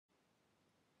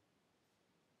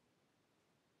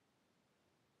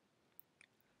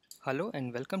Hello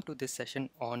and welcome to this session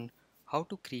on how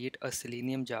to create a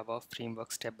Selenium Java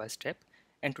framework step by step.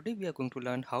 And today we are going to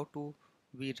learn how to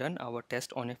run our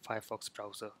test on a Firefox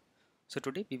browser. So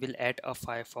today we will add a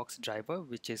Firefox driver,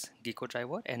 which is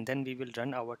Geckodriver, and then we will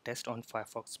run our test on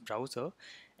Firefox browser.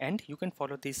 And you can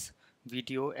follow this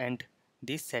video and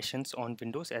these sessions on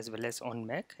Windows as well as on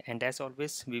Mac. And as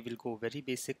always, we will go very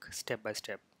basic step by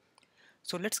step.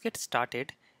 So let's get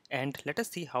started and let us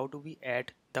see how do we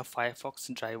add the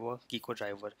Firefox driver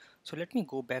Geckodriver. So let me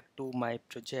go back to my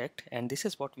project, and this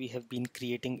is what we have been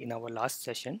creating in our last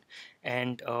session,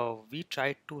 and we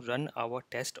tried to run our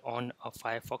test on a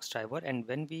Firefox driver, and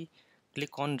when we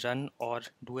click on run or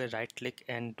do a right click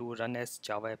and do run as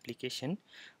Java application,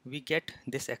 we get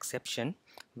this exception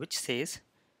which says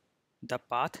the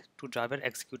path to driver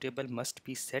executable must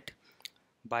be set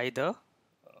by the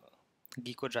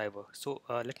Geckodriver. So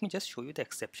let me just show you the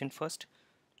exception first.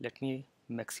 Let me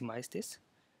maximize this.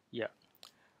 Yeah,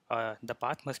 the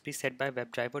path must be set by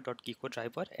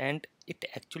webdriver.gecko.driver, and it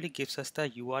actually gives us the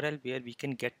URL where we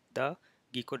can get the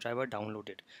Geckodriver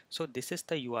downloaded. So this is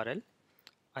the URL.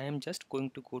 I am just going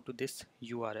to go to this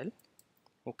URL,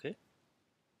 okay,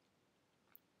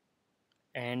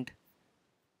 and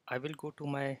I will go to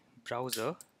my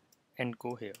browser and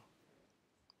go here,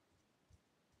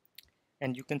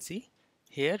 and you can see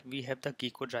here we have the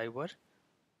Geckodriver,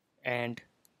 and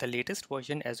the latest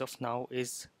version as of now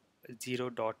is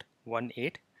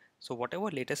 0.18. So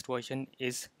whatever latest version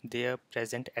is there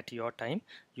present at your time,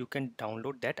 you can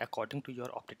download that according to your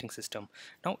operating system.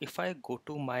 Now if I go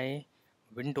to my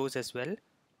Windows as well,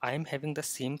 I am having the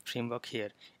same framework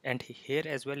here, and here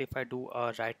as well if I do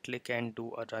a right click and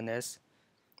do a run as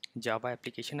Java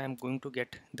application, I'm going to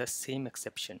get the same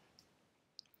exception.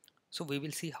 So we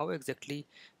will see how exactly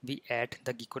we add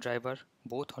the Geckodriver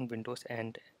both on Windows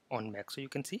and on Mac. So you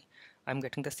can see I'm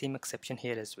getting the same exception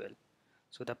here as well.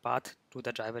 So the path to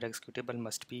the driver executable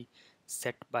must be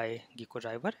set by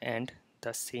Geckodriver and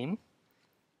the same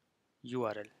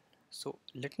URL. So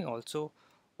let me also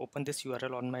open this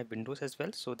URL on my Windows as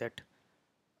well so that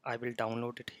I will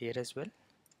download it here as well.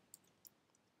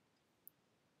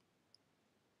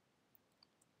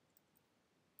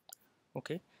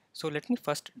 Okay, so let me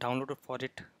first download for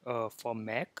it for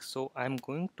Mac. So I'm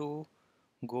going to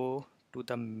go to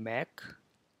the Mac,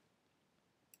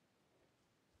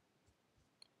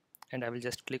 and I will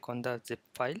just click on the zip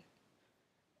file,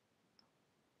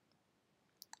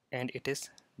 and it is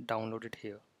downloaded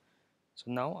here. So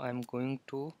now I'm going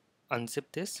to unzip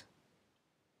this,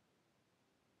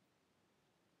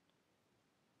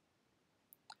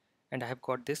 and I have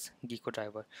got this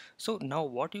Geckodriver. So now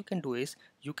what you can do is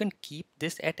you can keep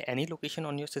this at any location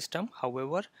on your system.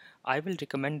 However, I will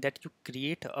recommend that you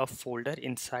create a folder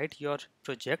inside your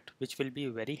project, which will be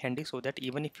very handy, so that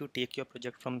even if you take your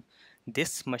project from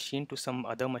this machine to some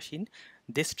other machine,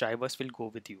 this drivers will go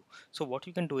with you. So what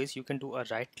you can do is you can do a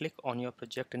right click on your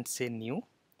project and say new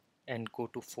and go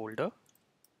to folder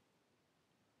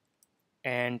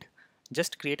and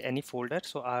just create any folder.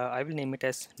 So I will name it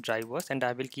as drivers, and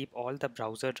I will keep all the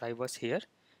browser drivers here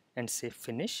and say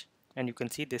finish, and you can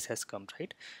see this has come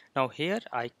right. Now here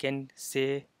I can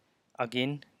say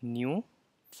again new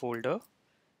folder,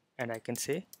 and I can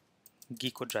say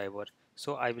Geckodriver.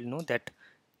 So I will know that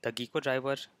the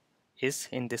Geckodriver is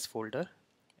in this folder,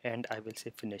 and I will say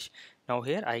finish. Now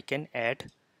here I can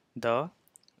add the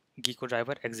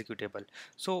Geckodriver executable.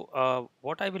 So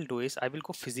what I will do is I will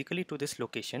go physically to this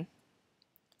location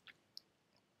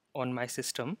on my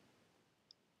system,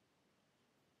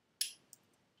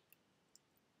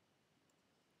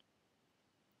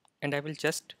 and I will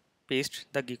just paste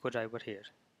the Geckodriver here.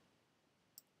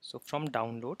 So from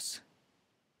downloads,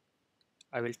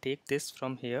 I will take this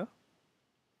from here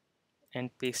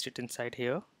and paste it inside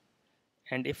here,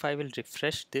 and if I will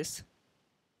refresh this,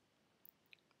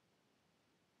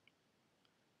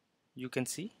 you can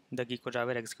see the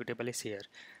Geckodriver executable is here.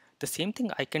 The same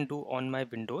thing I can do on my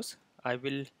Windows. I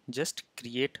will just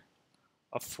create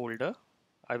a folder.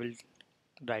 I will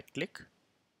right click,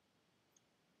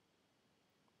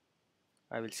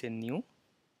 I will say new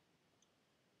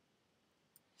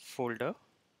folder.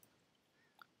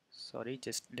 Sorry,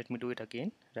 just let me do it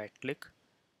again. Right click,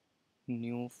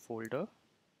 new folder.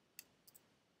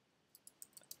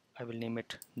 I will name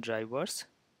it drivers,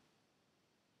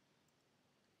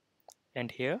 and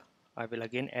here I will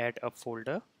again add a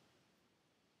folder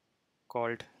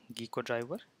called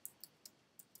Geckodriver,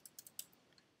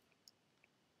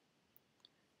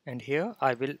 and here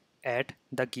I will add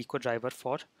the Geckodriver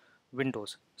for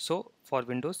Windows. So for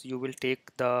Windows you will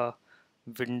take the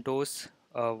Windows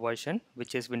version,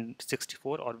 which is Win64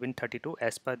 or Win32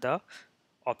 as per the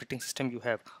operating system you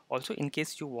have. Also, in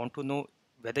case you want to know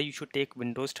whether you should take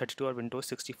Windows 32 or Windows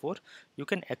 64, you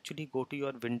can actually go to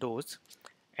your Windows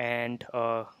and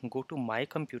go to My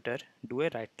Computer, do a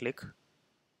right click,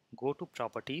 go to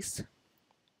Properties,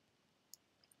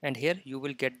 and here you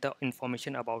will get the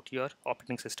information about your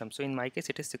operating system. So in my case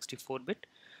it is 64-bit,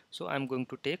 so I'm going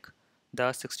to take the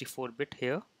 64-bit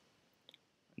here,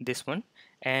 this one,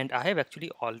 and I have actually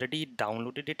already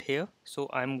downloaded it here, so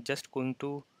I'm just going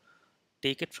to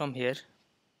take it from here,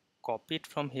 copy it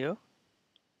from here.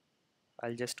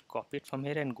 I'll just copy it from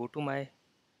here and go to my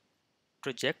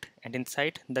project, and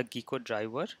inside the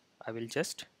Geckodriver I will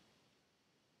just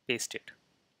paste it.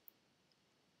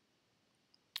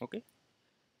 Okay,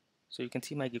 so you can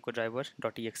see my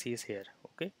Geckodriver.exe is here.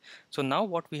 Okay, so now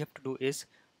what we have to do is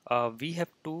we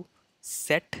have to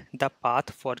set the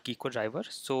path for Geckodriver.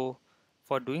 So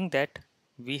for doing that,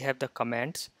 we have the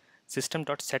commands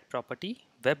System.setProperty,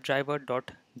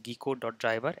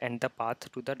 webdriver.gecko.driver, and the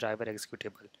path to the driver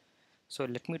executable. So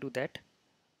let me do that.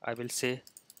 I will say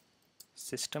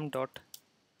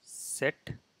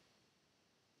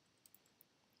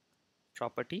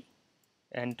System.setProperty,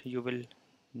 and you will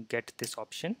get this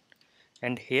option,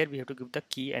 and here we have to give the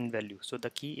key and value. So the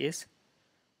key is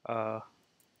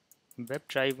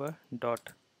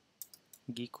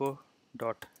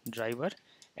webdriver.gecko.driver,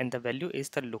 and the value is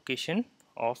the location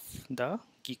of the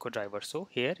Geckodriver. So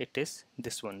here it is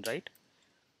this one, right?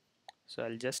 So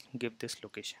I'll just give this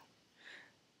location.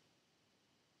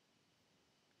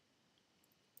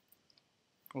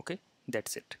 Okay,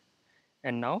 that's it.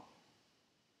 And now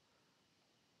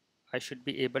I should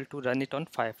be able to run it on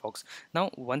Firefox. Now,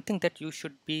 one thing that you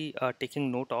should be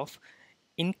taking note of,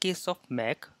 in case of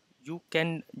Mac, you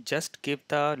can just give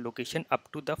the location up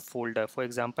to the folder. For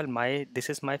example, this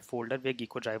is my folder where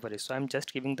Geckodriver is. So I'm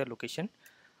just giving the location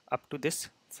up to this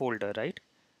folder, right?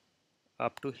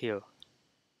 Up to here.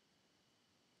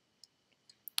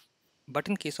 But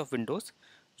in case of Windows,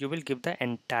 you will give the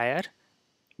entire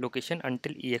location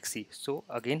until exe. So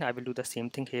again, I will do the same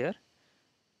thing here.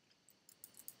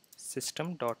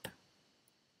 System dot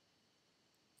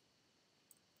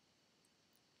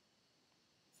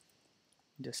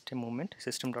just a moment,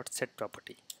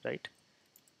 System.setProperty, right?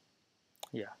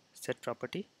 Yeah, set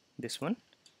property, this one,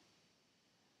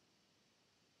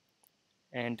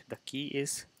 and the key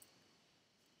is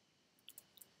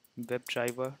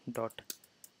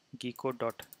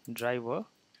webdriver.gecko.driver,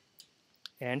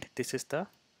 and this is the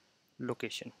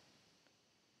location.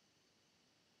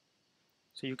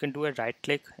 So you can do a right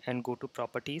click and go to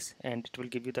properties, and it will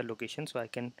give you the location. So I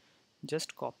can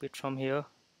just copy it from here,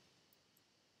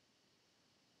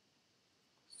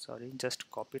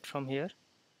 just copy it from here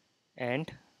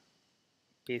and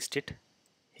paste it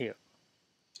here.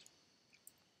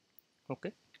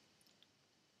 Okay,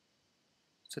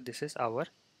 so this is our,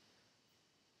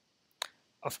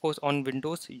 of course on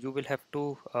Windows you will have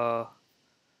to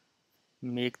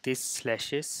make these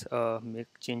slashes,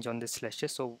 make change on this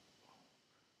slashes. So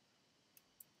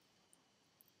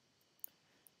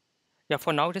yeah,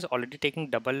 for now it is already taking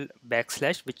double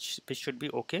backslash, which should be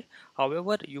okay.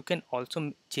 However, you can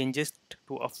also change it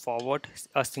to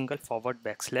a single forward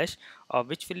backslash,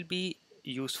 which will be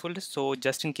useful. So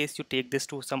just in case you take this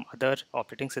to some other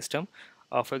operating system,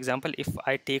 for example, if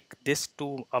I take this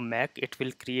to a Mac, it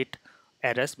will create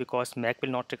errors because Mac will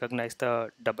not recognize the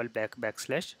double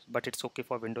backslash, but it's okay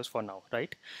for Windows for now,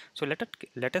 right? So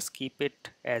let us keep it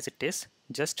as it is.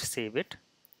 Just save it,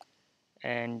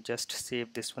 and just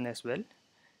save this one as well,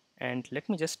 and let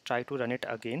me just try to run it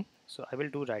again. So I will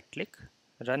do right click,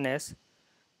 run as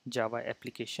Java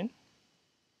application.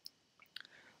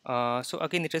 So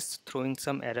again it is throwing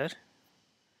some error.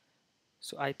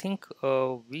 So I think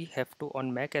we have to,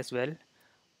 on Mac as well,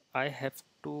 I have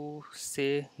to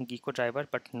say Geckodriver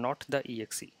but not the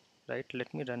exe, right?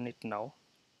 Let me run it now,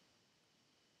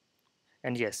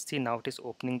 and yes, see, now it is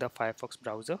opening the Firefox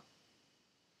browser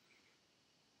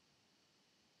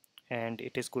and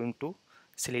it is going to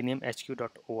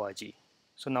seleniumhq.org.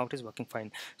 So now it is working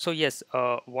fine. So yes,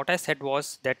 what I said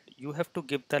was that you have to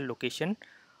give the location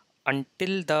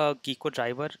until the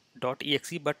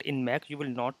Geckodriver.exe, but in Mac you will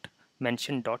not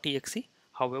mention .exe.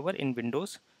 However, in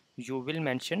Windows you will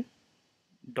mention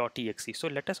 .exe. So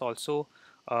let us also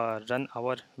run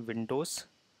our Windows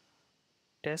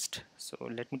test. So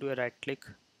let me do a right click,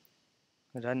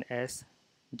 run as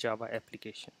Java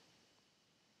application.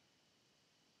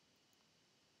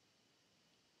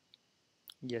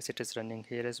 Yes, it is running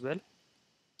here as well.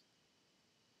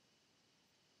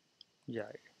 Yeah,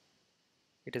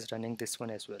 it is running this one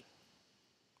as well.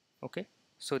 Okay,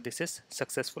 so this is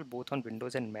successful both on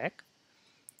Windows and Mac.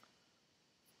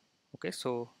 Okay,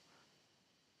 so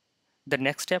the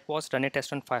next step was run a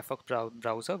test on Firefox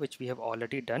browser, which we have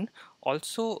already done.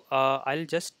 Also, I'll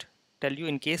just tell you,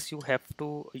 in case you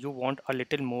want a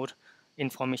little more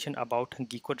information about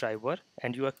Geckodriver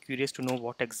and you are curious to know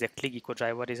what exactly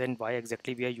Geckodriver is and why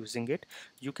exactly we are using it,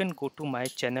 you can go to my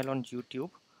channel on YouTube,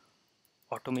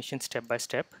 Automation Step by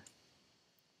Step,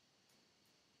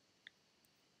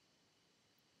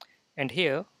 and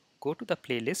here go to the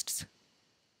playlists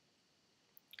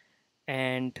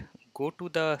and go to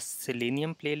the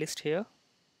Selenium playlist here,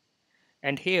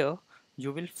 and here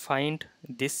you will find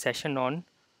this session on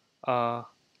uh,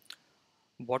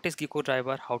 what is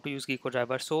Geckodriver, how to use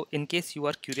Geckodriver. So in case you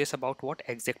are curious about what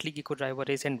exactly Geckodriver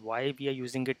is and why we are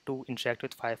using it to interact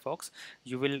with Firefox,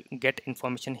 you will get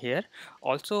information here.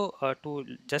 Also, to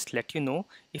just let you know,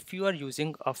 if you are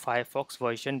using a Firefox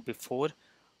version before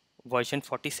version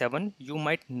 47, you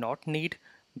might not need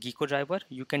Geckodriver.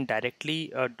 You can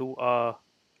directly do a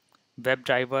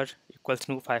webdriver equals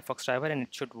new Firefox driver and it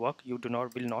should work. You will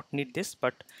not need this,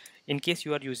 but in case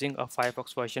you are using a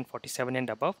Firefox version 47 and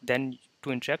above, then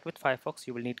to interact with Firefox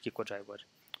you will need Geckodriver.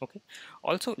 Okay,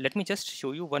 also let me just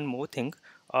show you one more thing.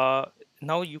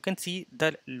 Now you can see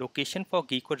the location for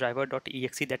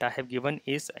Geckodriver.exe that I have given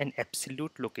is an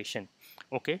absolute location.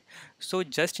 Okay, so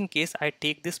just in case I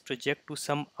take this project to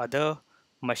some other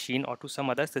machine or to some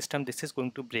other system, this is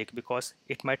going to break because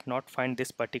it might not find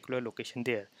this particular location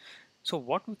there. So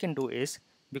what we can do is,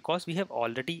 because we have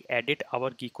already added our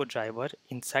Geckodriver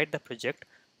inside the project,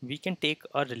 we can take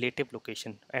a relative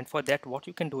location, and for that what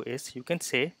you can do is you can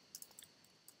say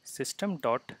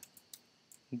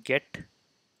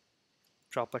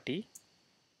System.getProperty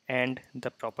and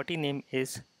the property name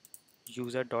is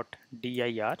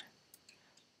user.dir.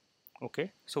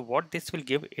 Okay, so what this will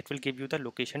give, it will give you the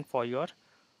location for your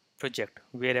project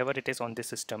wherever it is on the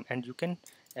system, and you can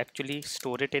actually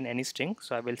store it in any string.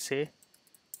 So I will say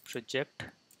project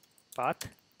path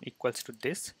equals to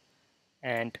this,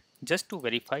 and just to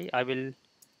verify I will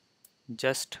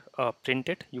just print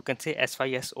it. You can say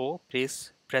syso,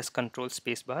 press control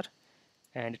spacebar,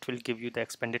 and it will give you the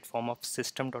expanded form of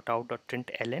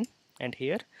system.out.println, and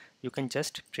here you can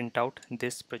just print out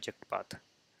this project path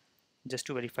just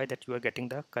to verify that you are getting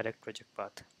the correct project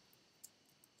path.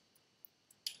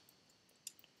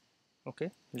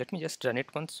 Okay, let me just run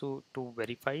it once so to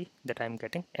verify that I'm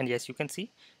getting, and yes, you can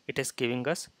see it is giving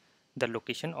us the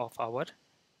location of our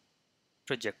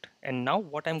project. And now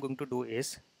what I'm going to do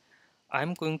is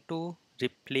I'm going to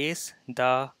replace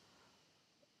the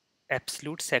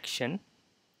absolute section.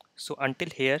 So until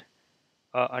here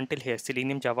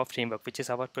Selenium Java framework, which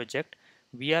is our project,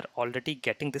 we are already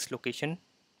getting this location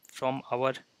from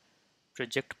our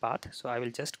project path. So I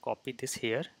will just copy this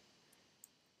here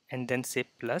and then say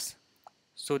plus,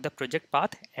 so the project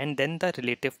path and then the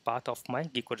relative path of my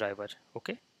Geckodriver.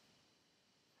 Okay,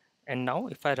 and now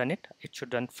if I run it, it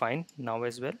should run fine now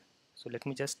as well. So let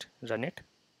me just run it,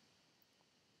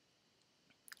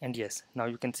 and yes, now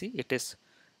you can see it is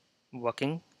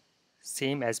working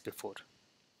same as before.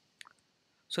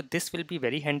 So this will be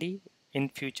very handy in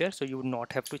future, so you would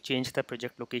not have to change the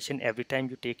project location every time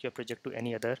you take your project to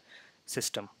any other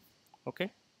system.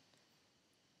 Okay,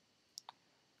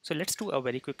 so let's do a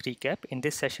very quick recap. In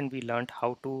this session we learned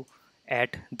how to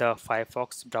add the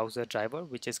Firefox browser driver,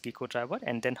 which is Geckodriver,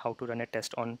 and then how to run a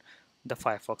test on the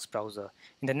Firefox browser.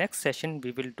 In the next session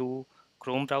we will do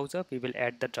Chrome browser. We will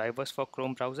add the drivers for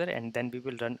Chrome browser, and then we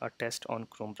will run a test on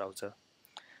Chrome browser.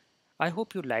 I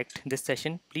hope you liked this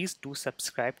session. Please do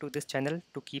subscribe to this channel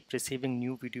to keep receiving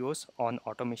new videos on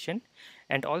automation.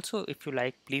 And also, if you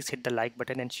like, please hit the like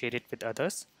button and share it with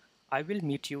others. I will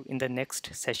meet you in the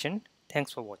next session.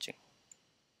 Thanks for watching.